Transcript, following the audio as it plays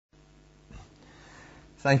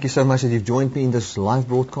Thank you so much that you've joined me in this live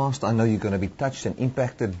broadcast. I know you're going to be touched and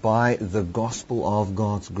impacted by the gospel of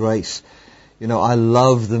God's grace. You know, I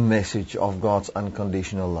love the message of God's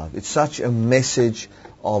unconditional love. It's such a message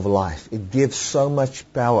of life. It gives so much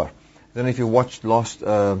power. I don't know if you watched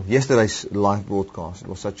yesterday's live broadcast. It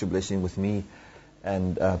was such a blessing with me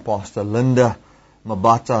and Pastor Linda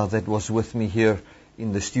Mabata that was with me here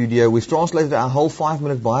in the studio. We've translated our whole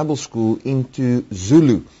 5-minute Bible school into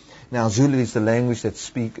Zulu. Now, Zulu is the language that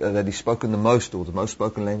is spoken the most, or the most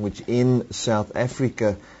spoken language in South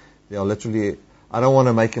Africa. There are literally, I don't want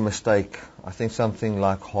to make a mistake, I think something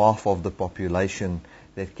like half of the population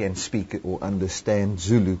that can speak or understand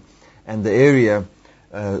Zulu. And the area,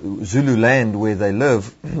 Zululand, where they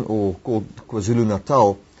live, or called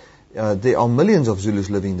KwaZulu-Natal, there are millions of Zulus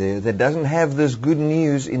living there that doesn't have this good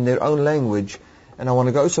news in their own language. And I want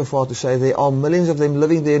to go so far to say there are millions of them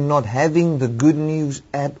living there not having the good news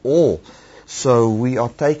at all. So we are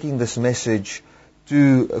taking this message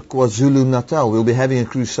to KwaZulu-Natal. We'll be having a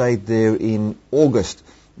crusade there in August.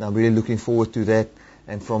 Now I'm really looking forward to that.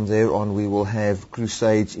 And from there on we will have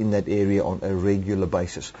crusades in that area on a regular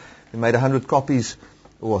basis. We made 100 copies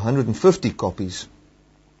or 150 copies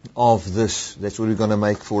of this. That's what we're going to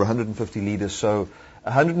make for 150 leaders. So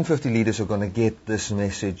 150 leaders are going to get this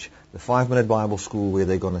message, the 5-minute Bible school, where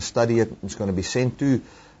they're going to study it. It's going to be sent to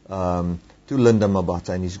Linda Mabata,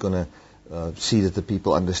 and he's going to see that the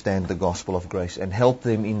people understand the gospel of grace and help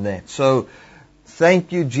them in that. So,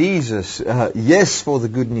 thank you, Jesus. Yes, for the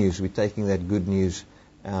good news. We're taking that good news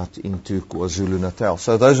out into KwaZulu-Natal.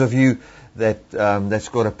 So those of you that's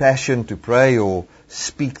got a passion to pray or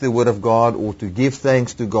speak the word of God or to give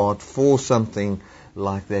thanks to God for something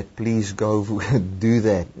like that, please go do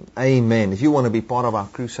that. Amen. If you want to be part of our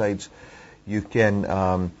crusades, you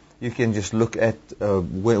can just look at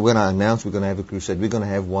when I announce we're going to have a crusade. We're going to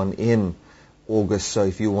have one in August. So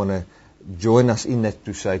if you want to join us in that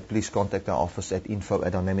crusade, please contact our office at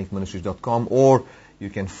info@dynamicministries.com, or you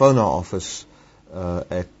can phone our office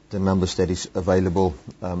at the numbers that is available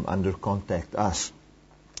under Contact Us.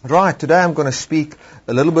 Right. Today I'm going to speak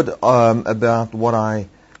a little bit about what I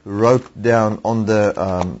wrote down on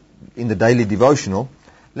in the daily devotional.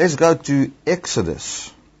 Let's go to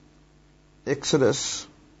Exodus. Exodus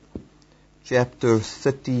chapter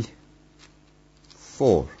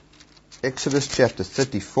 34. Exodus chapter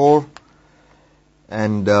 34.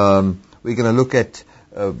 And we're going to look at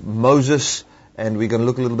Moses, and we're going to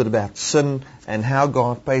look a little bit about sin and how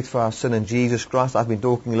God paid for our sin in Jesus Christ. I've been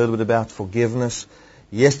talking a little bit about forgiveness.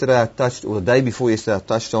 Yesterday or the day before yesterday I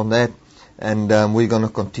touched on that. And we're going to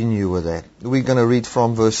continue with that. We're going to read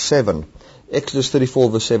from verse 7. Exodus 34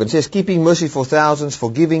 verse 7. It says, keeping mercy for thousands,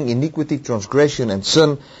 forgiving iniquity, transgression, and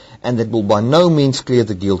sin, and that will by no means clear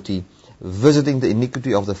the guilty, visiting the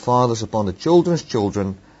iniquity of the fathers upon the children's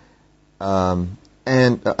children, and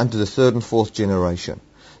unto the third and fourth generation.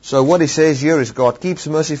 So what he says here is God keeps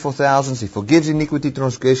mercy for thousands. He forgives iniquity,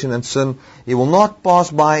 transgression, and sin. He will not pass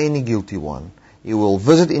by any guilty one. He will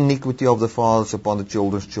visit iniquity of the fathers upon the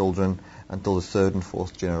children's children, until the third and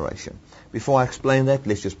fourth generation. Before I explain that,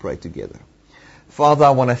 let's just pray together. Father,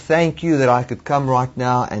 I want to thank you that I could come right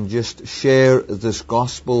now and just share this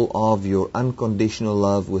gospel of your unconditional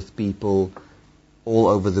love with people all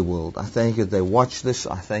over the world. I thank you that they watch this.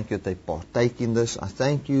 I thank you that they partake in this. I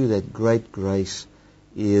thank you that great grace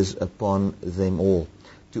is upon them all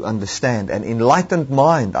to understand. An enlightened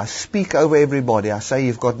mind. I speak over everybody. I say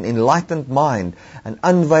you've got an enlightened mind, an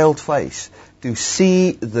unveiled face, to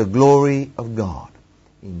see the glory of God.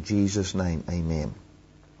 In Jesus' name, amen.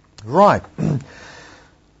 Right.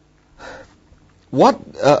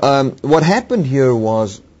 What happened here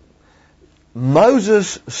was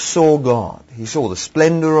Moses saw God. He saw the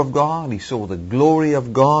splendor of God. He saw the glory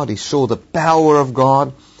of God. He saw the power of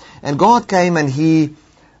God. And God came and He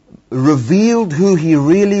revealed who He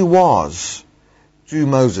really was to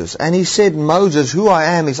Moses. And He said, Moses, who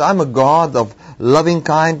I am is I'm a God of loving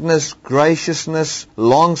kindness, graciousness,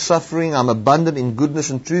 long-suffering. I'm abundant in goodness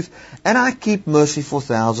and truth. And I keep mercy for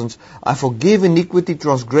thousands. I forgive iniquity,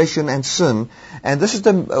 transgression, and sin. And this is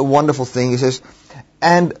the wonderful thing. He says,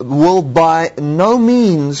 and will by no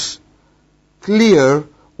means clear,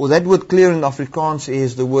 or that word clear in Afrikaans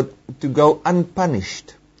is the word to go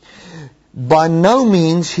unpunished. By no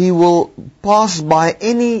means He will pass by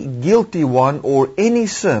any guilty one or any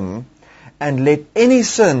sin and let any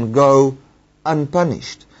sin go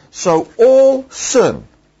unpunished. So all sin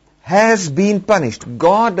has been punished.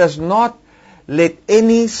 God does not let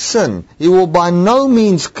any sin. He will by no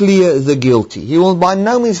means clear the guilty. He will by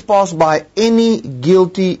no means pass by any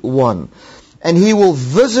guilty one. And He will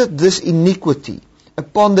visit this iniquity.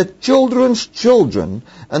 upon the children's children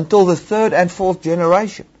until the third and fourth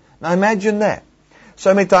generation. Now imagine that.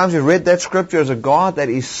 So many times we've read that scripture as a God that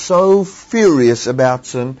is so furious about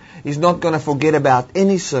sin. He's not going to forget about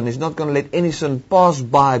any sin. He's not going to let any sin pass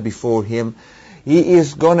by before Him. He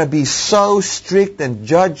is going to be so strict and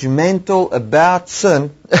judgmental about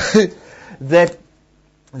sin that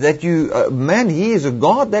He is a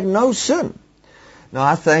God that knows sin. Now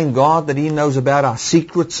I thank God that He knows about our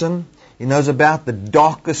secret sin. He knows about the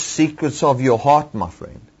darkest secrets of your heart, my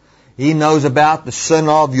friend. He knows about the sin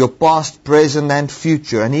of your past, present, and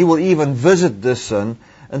future. And He will even visit this sin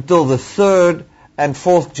until the third and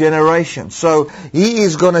fourth generation. So He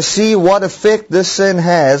is going to see what effect this sin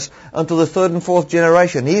has until the third and fourth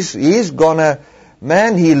generation. He's going to,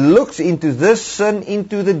 He looks into this sin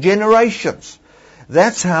into the generations.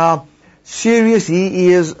 That's how serious He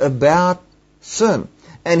is about sin.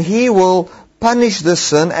 And He will punish this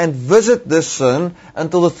sin and visit this sin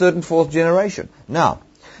until the third and fourth generation. Now,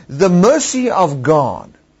 the mercy of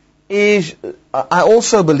God is, I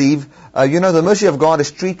also believe, the mercy of God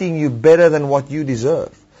is treating you better than what you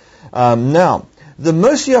deserve. Now, the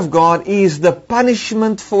mercy of God is the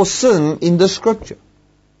punishment for sin in the Scripture.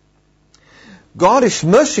 God is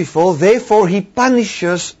merciful, therefore He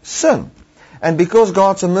punishes sin. And because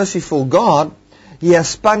God's a merciful God, He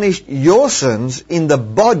has punished your sins in the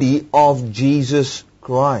body of Jesus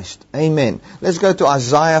Christ. Amen. Let's go to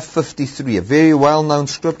Isaiah 53, a very well-known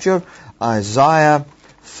scripture. Isaiah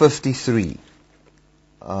 53.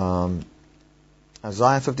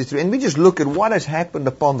 Isaiah 53. And we just look at what has happened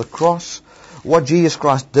upon the cross, what Jesus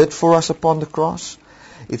Christ did for us upon the cross.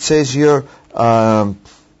 It says here from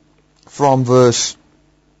verse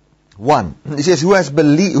 1. It says, who has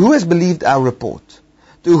believed our report?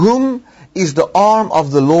 To whom is the arm of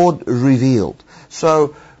the Lord revealed?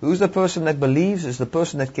 So, who's the person that believes? Is the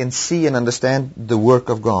person that can see and understand the work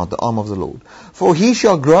of God, the arm of the Lord. For he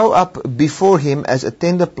shall grow up before Him as a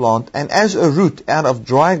tender plant, and as a root out of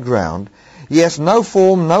dry ground. He has no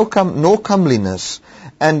form, nor comeliness.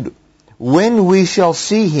 And when we shall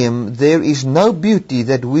see Him, there is no beauty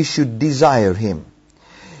that we should desire Him.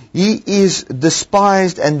 He is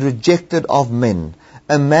despised and rejected of men,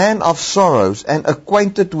 a man of sorrows and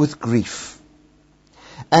acquainted with grief.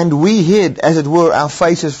 And we hid, as it were, our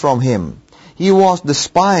faces from Him. He was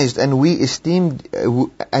despised, and we esteemed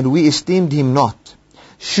Him not.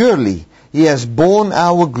 Surely He has borne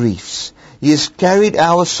our griefs. He has carried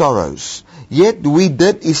our sorrows. Yet we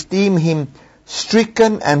did esteem Him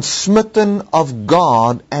stricken and smitten of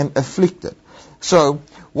God and afflicted. So,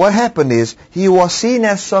 what happened is, He was seen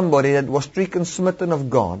as somebody that was stricken, smitten of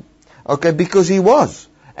God. Okay, because He was.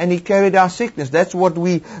 And He carried our sickness. That's what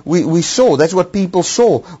we saw. That's what people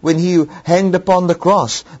saw when He hanged upon the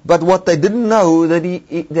cross. But what they didn't know,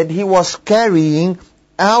 that He was carrying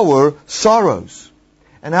our sorrows.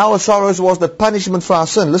 And our sorrows was the punishment for our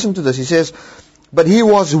sin. Listen to this. He says, but He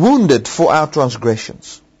was wounded for our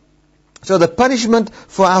transgressions. So the punishment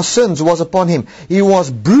for our sins was upon Him. He was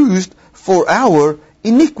bruised for our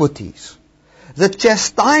iniquities. The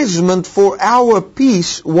chastisement for our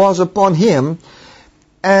peace was upon Him,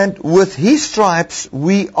 and with His stripes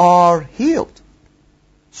we are healed.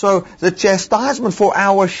 So the chastisement for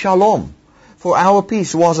our shalom, for our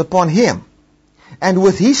peace, was upon Him. And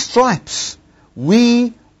with His stripes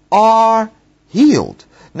we are healed.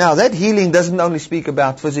 Now that healing doesn't only speak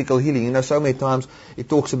about physical healing. You know, so many times it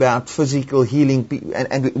talks about physical healing,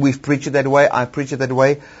 and we've preached it that way, I preach it that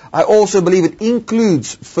way. I also believe it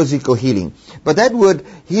includes physical healing. But that word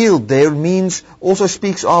healed there also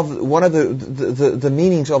speaks of one of the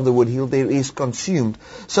meanings of the word healed there is consumed.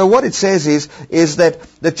 So what it says is that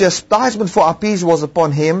the chastisement for our peace was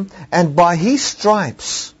upon Him, and by His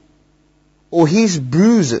stripes, or His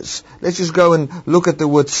bruises. Let's just go and look at the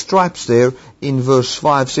word stripes there in verse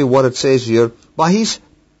 5. See what it says here. By His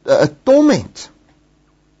torment,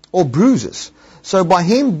 or bruises. So by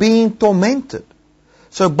Him being tormented.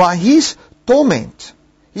 So by His torment,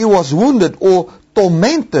 He was wounded or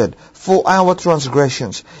tormented for our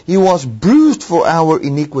transgressions. He was bruised for our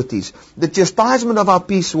iniquities. The chastisement of our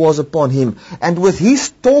peace was upon Him. And with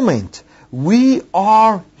His torment, we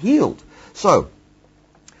are healed. So,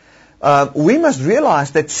 we must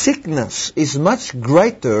realize that sickness is much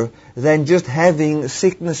greater than just having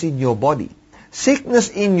sickness in your body. Sickness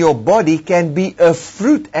in your body can be a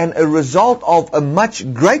fruit and a result of a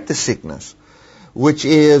much greater sickness, which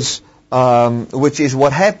is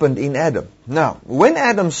what happened in Adam. Now, when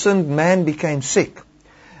Adam sinned, man became sick.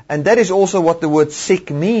 And that is also what the word sick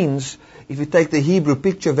means. If you take the Hebrew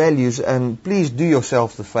picture values, and please do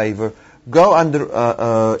yourself the favor, go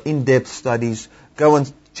under in-depth studies, go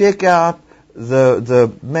and check out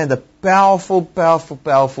the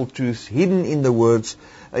powerful truths hidden in the words,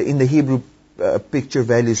 in the Hebrew picture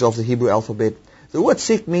values of the Hebrew alphabet. The word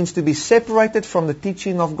sick means to be separated from the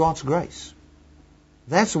teaching of God's grace.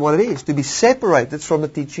 That's what it is, to be separated from the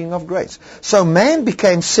teaching of grace. So man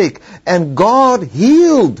became sick, and God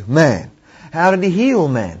healed man. How did He heal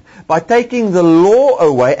man? By taking the law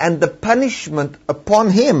away and the punishment upon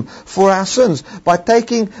Him for our sins. By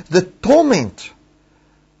taking the torment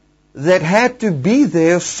that had to be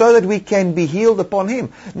there so that we can be healed upon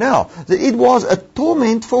Him. Now, it was a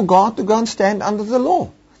torment for God to go and stand under the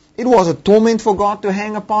law. It was a torment for God to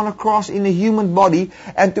hang upon a cross in a human body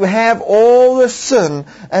and to have all the sin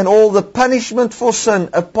and all the punishment for sin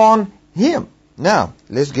upon Him. Now,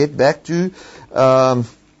 let's get back to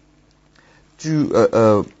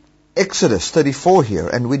Exodus 34 here,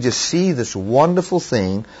 and we just see this wonderful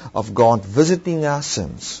thing of God visiting our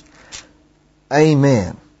sins.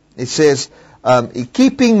 Amen. It says,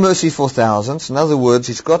 keeping mercy for thousands. In other words,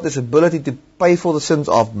 He's got this ability to pay for the sins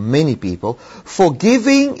of many people,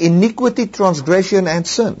 forgiving iniquity, transgression, and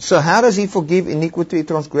sin. So how does He forgive iniquity,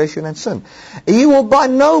 transgression, and sin? He will by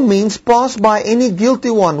no means pass by any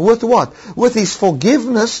guilty one. With what? With His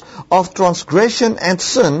forgiveness of transgression and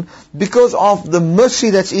sin, because of the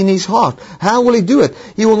mercy that's in His heart. How will He do it?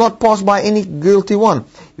 He will not pass by any guilty one,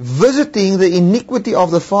 visiting the iniquity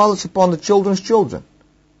of the fathers upon the children's children.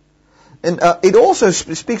 And it also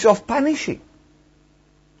speaks of punishing,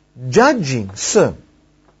 judging sin.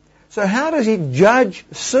 So how does He judge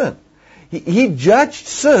sin? He judged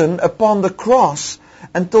sin upon the cross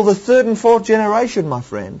until the third and fourth generation, my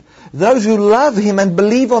friend. Those who love Him and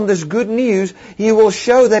believe on this good news, He will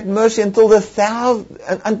show that mercy until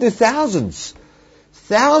unto thousands.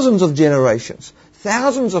 Thousands of generations.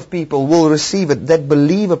 Thousands of people will receive it that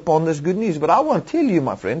believe upon this good news. But I want to tell you,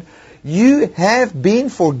 my friend, you have been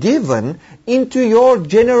forgiven into your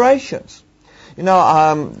generations. You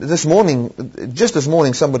know, just this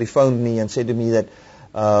morning, somebody phoned me and said to me that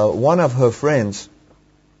one of her friends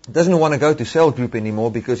doesn't want to go to cell group anymore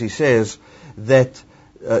because he says that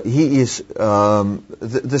this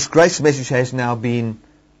grace message has now been,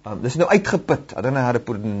 there's no uitgeput. I don't know how to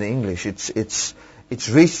put it in the English. It's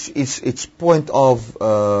reached its point of,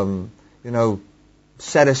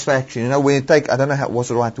 satisfaction. You know, when you take, I don't know what's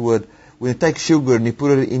the right word, when you take sugar and you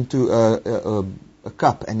put it into a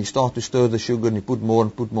cup and you start to stir the sugar and you put more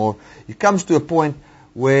and put more, it comes to a point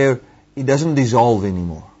where it doesn't dissolve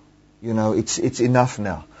anymore. You know, it's enough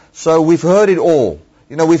now. So we've heard it all.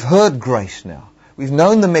 You know, we've heard grace now. We've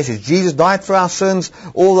known the message. Jesus died for our sins,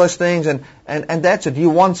 all those things, and that's it. You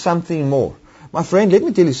want something more. My friend, let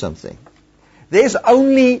me tell you something. There's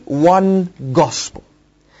only one gospel.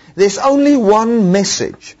 There's only one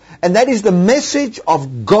message, and that is the message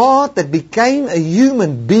of God that became a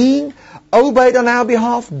human being, obeyed on our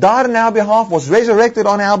behalf, died on our behalf, was resurrected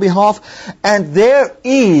on our behalf, and there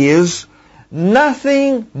is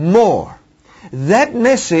nothing more. That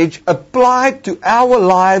message applied to our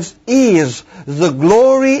lives is the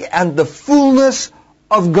glory and the fullness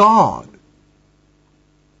of God.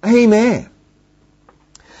 Amen.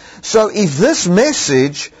 So if this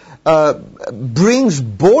message brings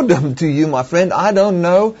boredom to you, my friend, I don't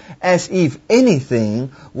know as if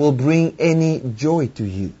anything will bring any joy to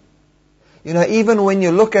you. You know, even when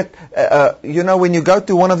you look at, when you go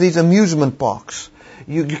to one of these amusement parks,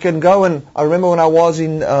 you can go and, I remember when I was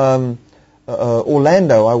in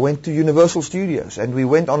Orlando, I went to Universal Studios and we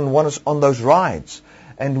went on those rides,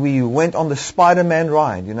 and we went on the Spider-Man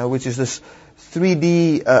ride, which is this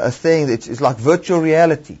 3D thing. It's like virtual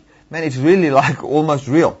reality. Man, it's really like almost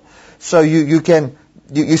real. So you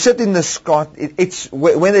sit in the car.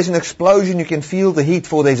 When there's an explosion, you can feel the heat,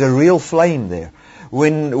 for there's a real flame there.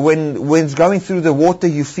 When it's going through the water,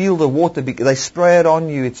 you feel the water. They spray it on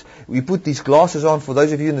you. We put these glasses on. For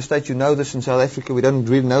those of you in the States, you know this. In South Africa, we don't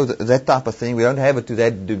really know that type of thing. We don't have it to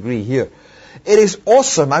that degree here. It is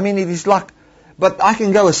awesome. I mean, it is like, but I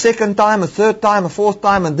can go a second time, a third time, a fourth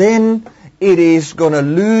time, and then it is going to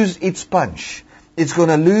lose its punch. It's going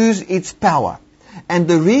to lose its power. And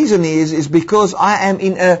the reason is because I am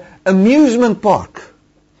in an amusement park.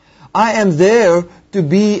 I am there to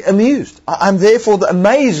be amused. I'm there for the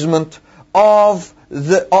amazement of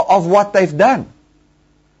what they've done.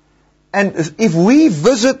 And if we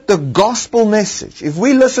visit the gospel message, if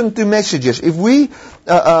we listen to messages, if we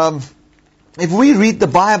read the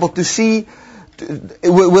Bible to see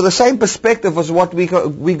with the same perspective as what we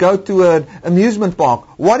go to an amusement park,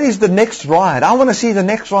 what is the next ride? I want to see the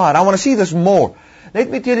next ride. I want to see this more. Let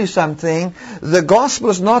me tell you something. The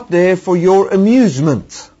gospel is not there for your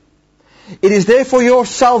amusement. It is there for your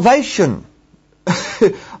salvation.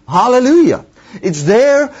 Hallelujah. It's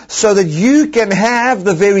there so that you can have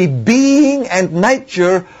the very being and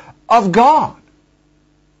nature of God.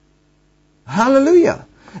 Hallelujah.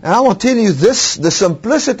 And I want to tell you this, the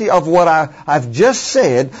simplicity of what I've just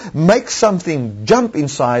said makes something jump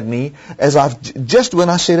inside me as just when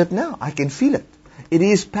I said it now. I can feel it. It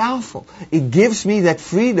is powerful. It gives me that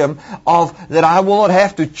freedom of that I will not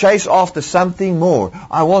have to chase after something more.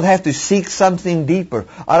 I won't have to seek something deeper.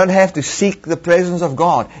 I don't have to seek the presence of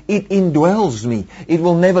God. It indwells me. It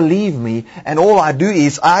will never leave me. And all I do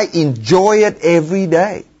is I enjoy it every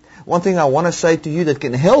day. One thing I want to say to you that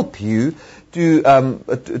can help you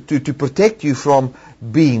to protect you from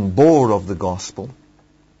being bored of the gospel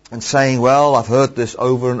and saying, well, I've heard this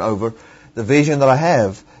over and over. The vision that I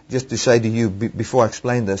have, just to say to you before I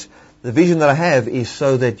explain this, the vision that I have is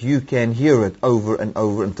so that you can hear it over and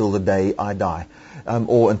over until the day I die,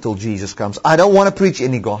 or until Jesus comes. I don't want to preach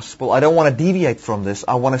any gospel. I don't want to deviate from this.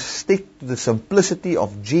 I want to stick to the simplicity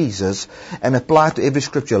of Jesus and apply it to every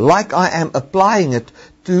scripture, like I am applying it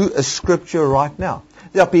to a scripture right now.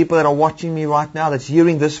 There are people that are watching me right now that's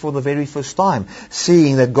hearing this for the very first time,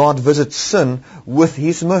 seeing that God visits sin with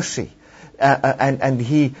His mercy. And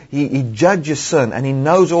he judges sin, and He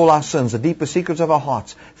knows all our sins, the deepest secrets of our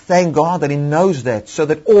hearts. Thank God that He knows that, so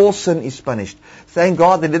that all sin is punished. Thank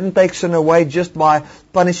God that He didn't take sin away just by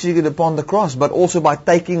punishing it upon the cross, but also by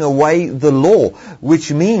taking away the law,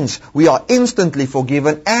 which means we are instantly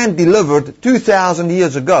forgiven and delivered 2,000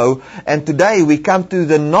 years ago, and today we come to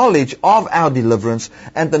the knowledge of our deliverance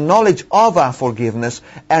and the knowledge of our forgiveness,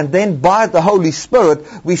 and then by the Holy Spirit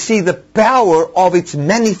we see the power of its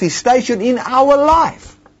manifestation in our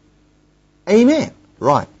life. Amen.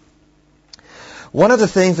 Right. One of the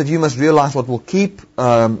things that you must realize, what will keep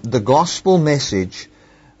the gospel message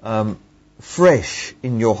fresh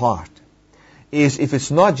in your heart, is if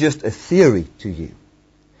it's not just a theory to you.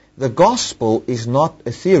 The gospel is not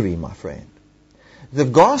a theory, my friend. The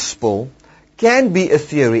gospel can be a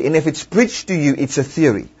theory, and if it's preached to you, it's a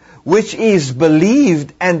theory, which is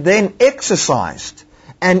believed and then exercised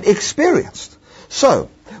and experienced. So,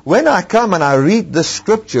 when I come and I read the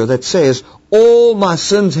scripture that says, all my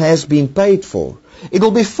sins has been paid for, it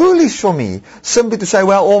will be foolish for me simply to say,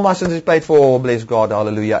 well, all my sins is paid for, oh, bless God,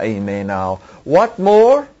 hallelujah, amen. Now, what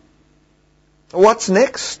more? What's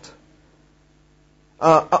next?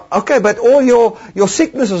 Okay, but all your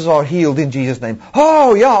sicknesses are healed in Jesus' name.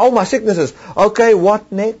 Oh, yeah, all my sicknesses. Okay,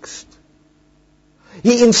 what next?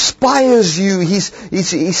 He inspires you.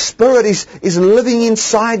 His Spirit is living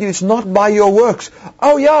inside you. It's not by your works.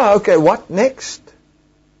 Oh, yeah, okay, what next?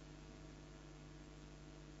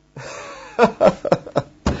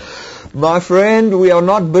 My friend, we are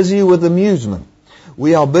not busy with amusement.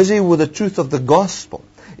 We are busy with the truth of the gospel.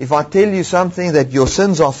 If I tell you something that your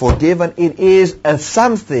sins are forgiven, it is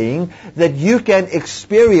something that you can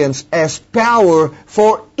experience as power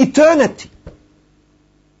for eternity.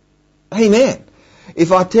 Amen.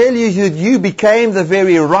 If I tell you that you became the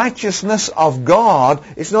very righteousness of God,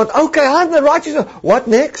 it's not, okay, I'm the righteousness. What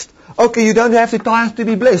next? Okay, you don't have to tithe to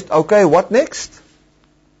be blessed. Okay, what next?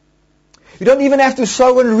 You don't even have to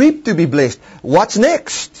sow and reap to be blessed. What's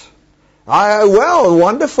next? Well,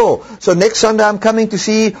 wonderful. So next Sunday I'm coming to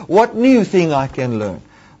see what new thing I can learn.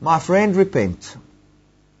 My friend, repent.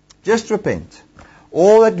 Just repent.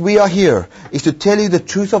 All that we are here is to tell you the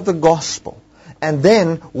truth of the gospel. And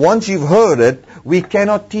then, once you've heard it, we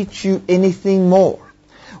cannot teach you anything more.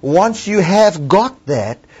 Once you have got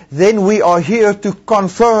that, then we are here to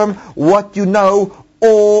confirm what you know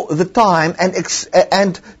all the time, and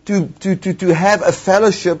to have a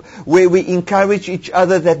fellowship where we encourage each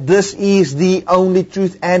other that this is the only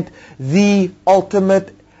truth and the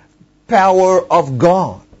ultimate power of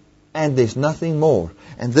God. And there's nothing more.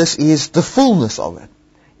 And this is the fullness of it.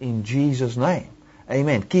 In Jesus' name.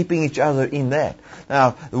 Amen. Keeping each other in that.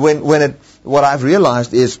 Now, what I've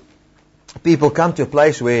realized is people come to a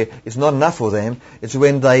place where it's not enough for them. It's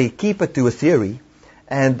when they keep it to a theory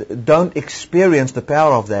and don't experience the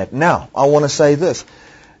power of that. Now, I want to say this.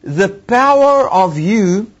 The power of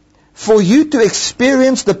you, for you to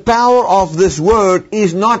experience the power of this word,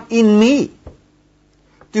 is not in me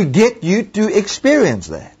to get you to experience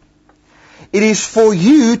that. It is for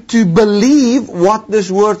you to believe what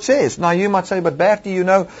this word says. Now you might say, but Bertie,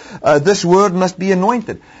 this word must be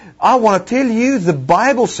anointed. I want to tell you, the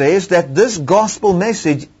Bible says that this gospel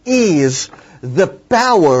message is the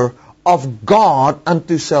power of God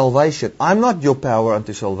unto salvation. I'm not your power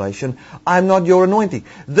unto salvation. I'm not your anointing.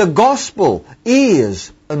 The gospel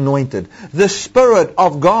is anointed. The Spirit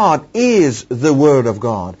of God is the Word of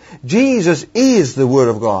God. Jesus is the Word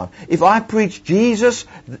of God. If I preach Jesus,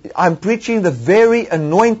 I'm preaching the very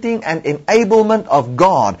anointing and enablement of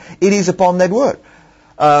God. It is upon that Word.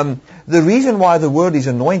 The reason why the Word is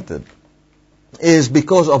anointed is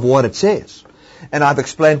because of what it says. And I've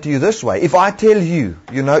explained to you this way. If I tell you,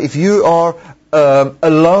 if you are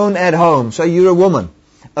alone at home, so you're a woman,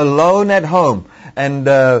 alone at home, and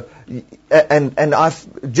I've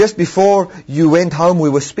just before you went home, we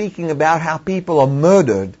were speaking about how people are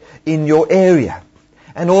murdered in your area,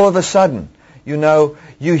 and all of a sudden,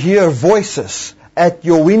 you hear voices at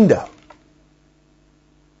your window.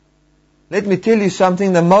 Let me tell you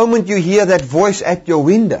something. The moment you hear that voice at your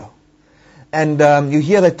window, and you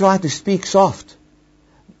hear they try to speak soft,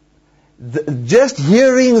 just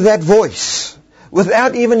hearing that voice,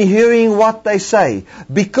 without even hearing what they say,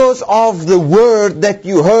 because of the word that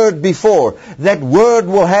you heard before, that word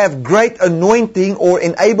will have great anointing or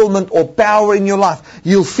enablement or power in your life.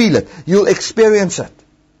 You'll feel it. You'll experience it.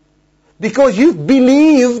 Because you've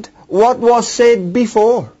believed what was said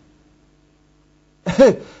before.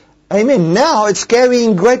 Amen. Now it's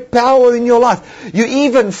carrying great power in your life. You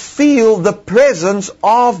even feel the presence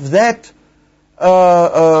of that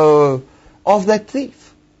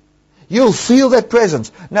thief. You'll feel that presence.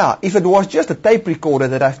 Now, if it was just a tape recorder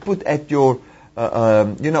that I've put at your,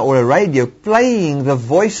 or a radio playing the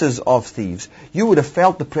voices of thieves, you would have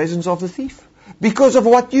felt the presence of the thief because of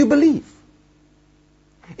what you believe.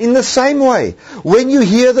 In the same way, when you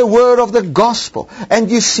hear the word of the gospel and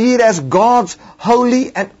you see it as God's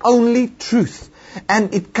holy and only truth,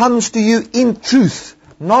 and it comes to you in truth,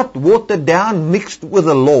 not watered down, mixed with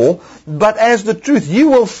the law, but as the truth, you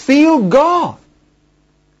will feel God.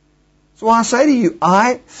 So I say to you,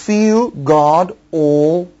 I feel God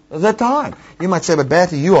all the time. You might say, but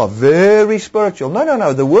Bertie, you are very spiritual.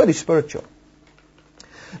 No, the word is spiritual.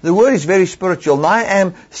 The word is very spiritual, and I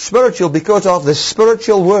am spiritual because of the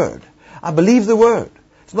spiritual word. I believe the word.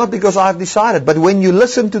 It's not because I've decided, but when you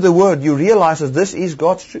listen to the word, you realize that this is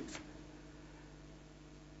God's truth.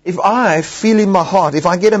 If I feel in my heart, if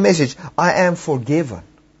I get a message, I am forgiven.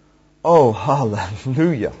 Oh,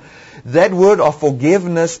 hallelujah. That word of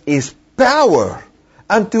forgiveness is power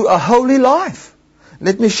unto a holy life.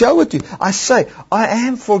 Let me show it to you. I say, I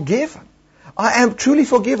am forgiven. I am truly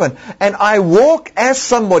forgiven. And I walk as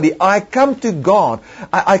somebody. I come to God.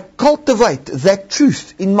 I cultivate that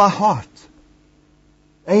truth in my heart.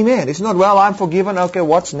 Amen. It's not, well, I'm forgiven. Okay,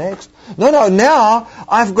 what's next? No. Now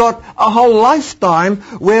I've got a whole lifetime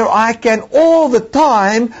where I can all the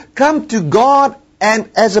time come to God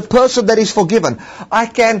and as a person that is forgiven.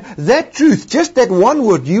 That truth, just that one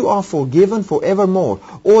word, you are forgiven forevermore.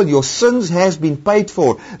 All your sins has been paid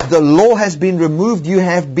for. The law has been removed. You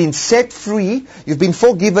have been set free. You've been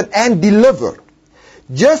forgiven and delivered.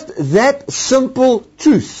 Just that simple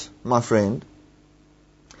truth, my friend,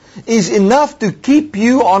 is enough to keep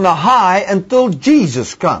you on a high until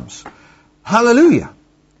Jesus comes. Hallelujah.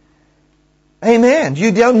 Amen.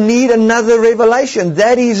 You don't need another revelation.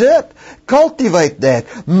 That is it. Cultivate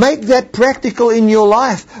that. Make that practical in your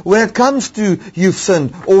life when it comes to you've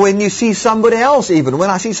sinned, or when you see somebody else even.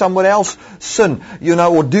 When I see somebody else sin,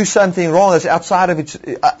 or do something wrong that's outside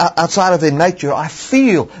of their nature, I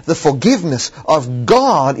feel the forgiveness of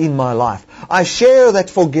God in my life. I share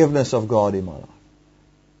that forgiveness of God in my life.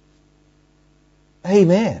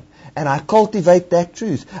 Amen. And I cultivate that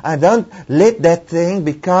truth. I don't let that thing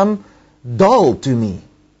become dull to me.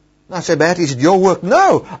 I say, that is your work.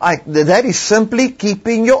 No, that is simply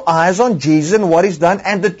keeping your eyes on Jesus and what He's done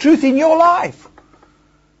and the truth in your life.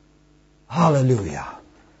 Hallelujah.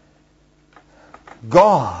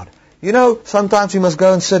 God. Sometimes you must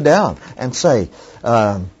go and sit down and say,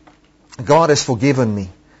 God has forgiven me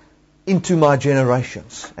into my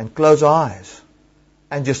generations, and close eyes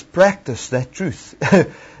and just practice that truth.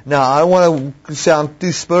 Now, I don't want to sound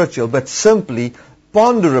too spiritual, but simply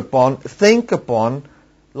ponder upon, think upon,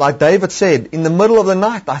 like David said, in the middle of the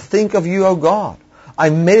night, I think of you, O God. I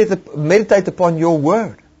meditate upon your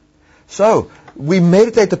word. So, we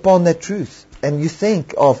meditate upon that truth, and you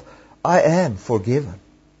think of, I am forgiven.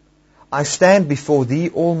 I stand before thee,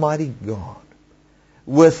 Almighty God,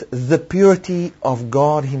 with the purity of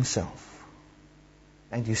God Himself.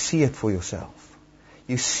 And you see it for yourself.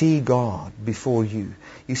 You see God before you.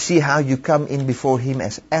 You see how you come in before Him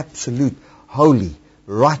as absolute, holy,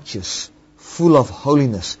 righteous, full of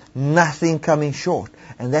holiness, nothing coming short.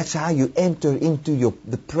 And that's how you enter into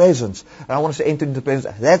the presence. And I want to say enter into the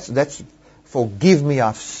presence. That's Forgive me,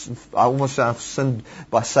 I almost have sinned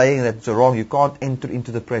by saying that it's wrong. You can't enter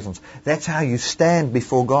into the presence. That's how you stand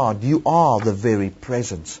before God. You are the very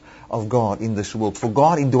presence of God in this world. For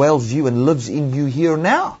God indwells you and lives in you here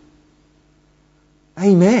now.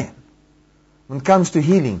 Amen. When it comes to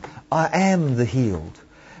healing, I am the healed.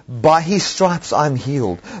 By His stripes I'm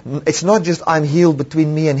healed. It's not just I'm healed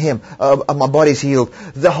between me and Him. My body's healed.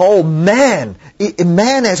 The whole man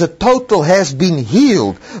as a total has been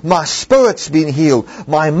healed. My spirit's been healed.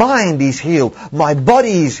 My mind is healed. My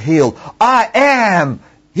body is healed. I am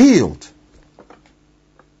healed.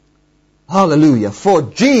 Hallelujah. For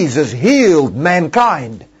Jesus healed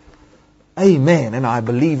mankind. Amen. And I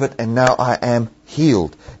believe it, and now I am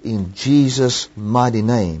healed in Jesus' mighty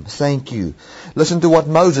name. Thank you. Listen to what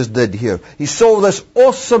Moses did here. He saw this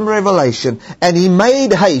awesome revelation and he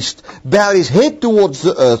made haste, bowed his head towards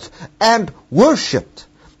the earth and worshipped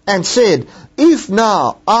and said, if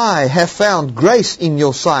now I have found grace in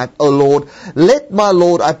your sight, O Lord, let my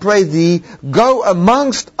Lord, I pray thee, go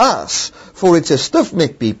amongst us, for it's a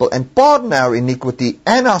stiff-necked people, and pardon our iniquity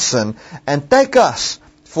and our sin, and take us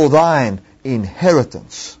for thine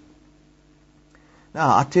inheritance.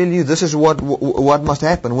 Now, I tell you, this is what must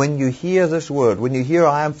happen when you hear this word. When you hear,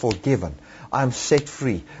 I am forgiven, I am set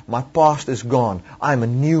free, my past is gone, I am a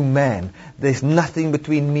new man, there's nothing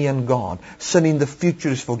between me and God. Sin in the future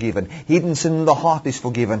is forgiven, hidden sin in the heart is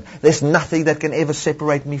forgiven. There's nothing that can ever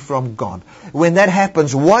separate me from God. When that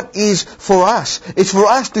happens, what is for us? It's for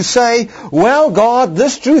us to say, well, God,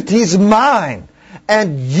 this truth is mine.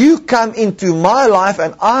 And you come into my life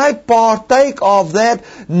and I partake of that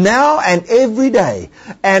now and every day.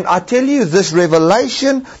 And I tell you, this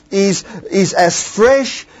revelation is as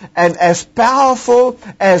fresh and as powerful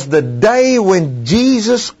as the day when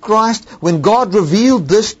Jesus Christ, when God revealed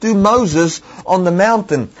this to Moses on the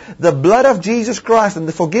mountain. The blood of Jesus Christ and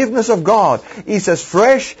the forgiveness of God is as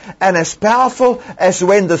fresh and as powerful as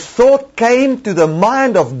when the thought came to the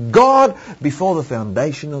mind of God before the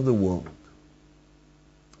foundation of the world.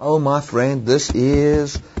 Oh, my friend, this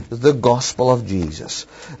is the gospel of Jesus.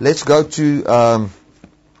 Let's go to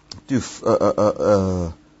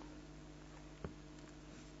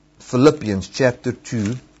Philippians chapter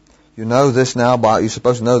 2. You know this now you're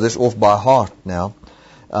supposed to know this off by heart now.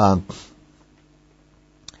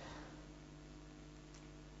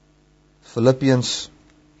 Colossians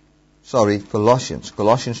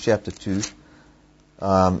chapter 2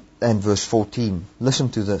 and verse 14. Listen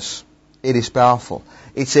to this. It is powerful.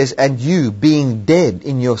 It says, and you being dead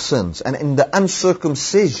in your sins and in the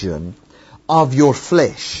uncircumcision of your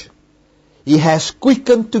flesh, He has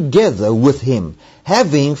quickened together with Him,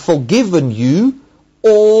 having forgiven you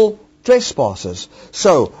all trespasses.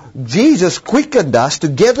 So, Jesus quickened us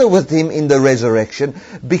together with Him in the resurrection,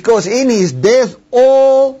 because in His death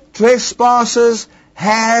all trespasses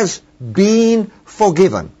has been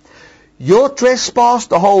forgiven. Your trespass,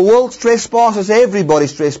 the whole world's trespasses,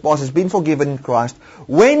 everybody's trespass has been forgiven in Christ.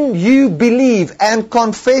 When you believe and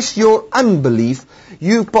confess your unbelief,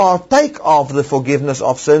 you partake of the forgiveness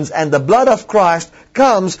of sins, and the blood of Christ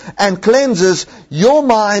comes and cleanses your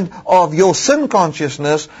mind of your sin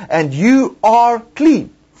consciousness, and you are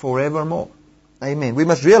clean forevermore. Amen. We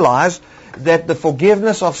must realize that the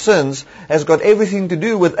forgiveness of sins has got everything to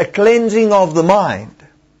do with a cleansing of the mind.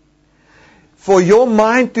 For your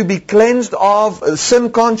mind to be cleansed of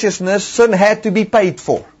sin consciousness, sin had to be paid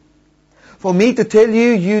for. For me to tell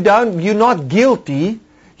you, you're not guilty,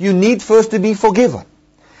 you need first to be forgiven.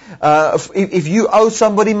 If you owe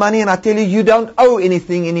somebody money and I tell you you don't owe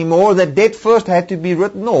anything anymore, that debt first had to be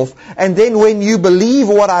written off. And then when you believe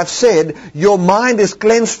what I've said, your mind is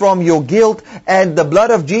cleansed from your guilt, and the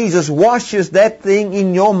blood of Jesus washes that thing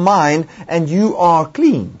in your mind, and you are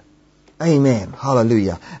clean. Amen.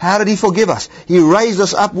 Hallelujah. How did He forgive us? He raised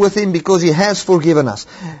us up with Him because He has forgiven us.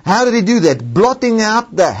 How did He do that? Blotting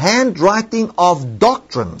out the handwriting of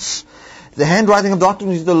doctrines. The handwriting of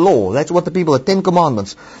doctrines is the law. That's what the people, the 10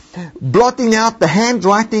 Commandments. Blotting out the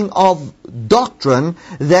handwriting of doctrine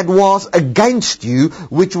that was against you,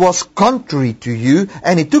 which was contrary to you,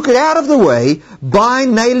 and He took it out of the way by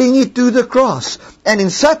nailing it to the cross. And in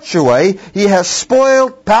such a way, He has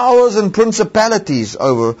spoiled powers and principalities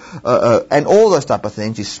over, and all those type of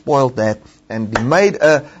things. He spoiled that, and He made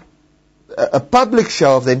a public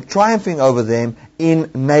show of them, triumphing over them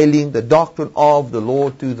in nailing the doctrine of the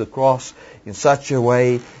Lord to the cross. In such a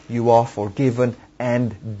way, you are forgiven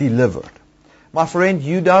and delivered. My friend,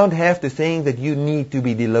 you don't have to think that you need to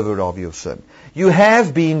be delivered of your sin. You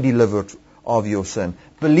have been delivered of your sin.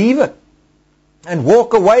 Believe it. And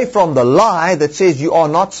walk away from the lie that says you are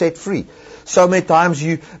not set free. So many times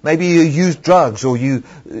maybe you use drugs, or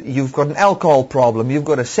you've got an alcohol problem, you've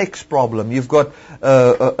got a sex problem, you've got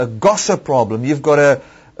a gossip problem, you've got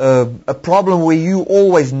a problem where you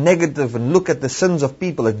always negative and look at the sins of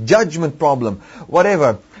people, a judgment problem,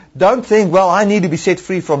 whatever. Don't think, well, I need to be set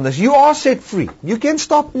free from this. You are set free. You can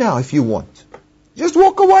stop now if you want. Just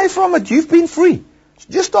walk away from it. You've been free.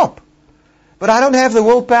 Just stop. But I don't have the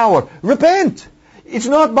willpower. Repent. It's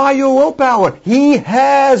not by your willpower. He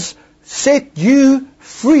has set you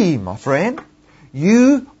free, my friend.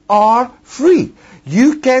 You are free.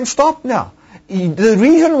 You can stop now. The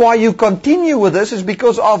reason why you continue with this is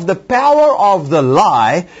because of the power of the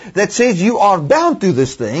lie that says you are bound to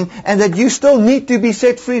this thing and that you still need to be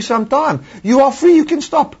set free sometime. You are free. You can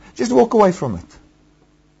stop. Just walk away from it.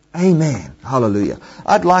 Amen. Hallelujah.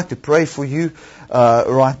 I'd like to pray for you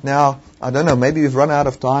right now. I don't know, maybe we've run out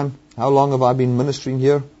of time. How long have I been ministering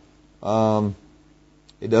here?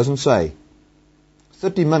 It doesn't say.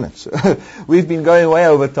 30 minutes. We've been going way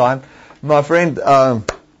over time. My friend,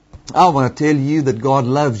 I want to tell you that God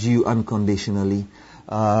loves you unconditionally.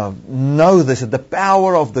 Know this, that the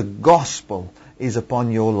power of the gospel is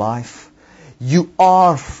upon your life. You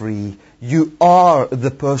are free. You are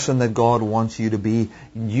the person that God wants you to be.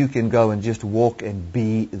 You can go and just walk and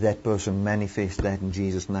be that person. Manifest that in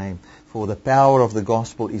Jesus' name. For the power of the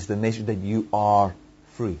gospel is the message that you are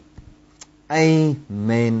free.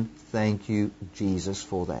 Amen. Thank you, Jesus,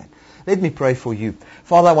 for that. Let me pray for you.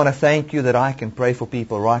 Father, I want to thank you that I can pray for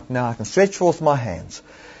people right now. I can stretch forth my hands.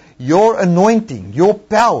 Your anointing, your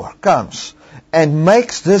power comes and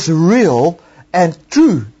makes this real and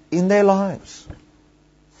true in their lives.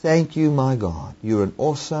 Thank you, my God. You're an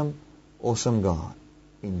awesome, awesome God.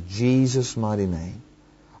 In Jesus' mighty name.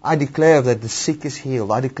 I declare that the sick is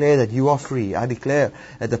healed. I declare that you are free. I declare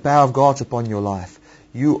that the power of God's upon your life.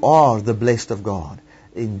 You are the blessed of God.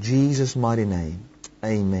 In Jesus' mighty name.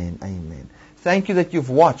 Amen. Amen. Thank you that you've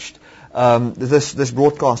watched this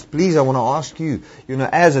broadcast. Please, I want to ask you,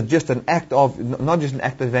 as just an act of, not just an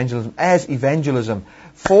act of evangelism, as evangelism,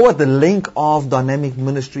 forward the link of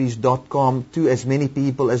dynamicministries.com to as many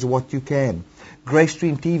people as what you can. Grace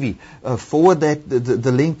Stream TV, forward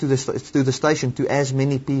the link to the station to as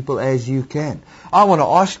many people as you can. I want to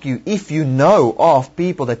ask you, if you know of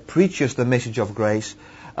people that preaches the message of grace,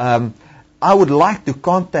 I would like to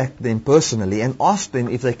contact them personally and ask them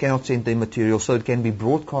if they cannot send their material so it can be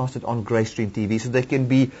broadcasted on Grace Stream TV, so there can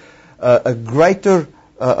be a greater,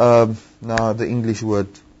 the English word,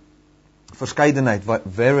 verskeidenheid,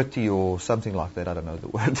 variety or something like that, I don't know the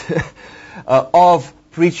word, of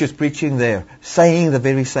preachers preaching there, saying the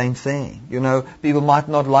very same thing. People might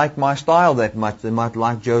not like my style that much. They might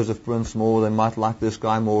like Joseph Prince more. They might like this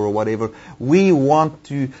guy more, or whatever. We want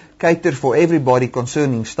to cater for everybody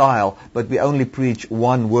concerning style, but we only preach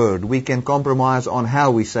one word. We can compromise on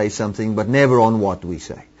how we say something, but never on what we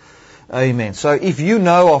say. Amen. So if you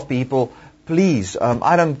know of people, please,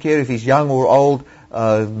 I don't care if he's young or old,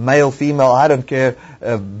 male, female, I don't care,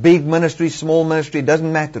 big ministry, small ministry, it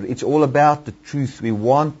doesn't matter. It's all about the truth. We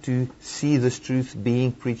want to see this truth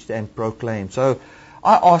being preached and proclaimed. So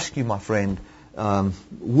I ask you, my friend,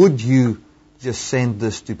 would you just send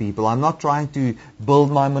this to people? I'm not trying to build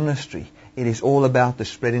my ministry. It is all about the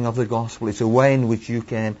spreading of the gospel. It's a way in which you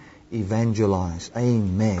can evangelize.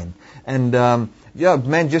 Amen. And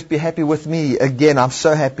just be happy with me. Again, I'm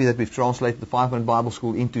so happy that we've translated the 5-Minute Bible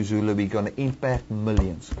School into Zulu. We're going to impact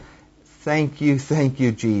millions. Thank you,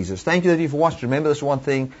 Jesus. Thank you that you've watched. Remember this one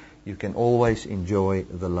thing, you can always enjoy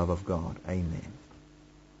the love of God. Amen.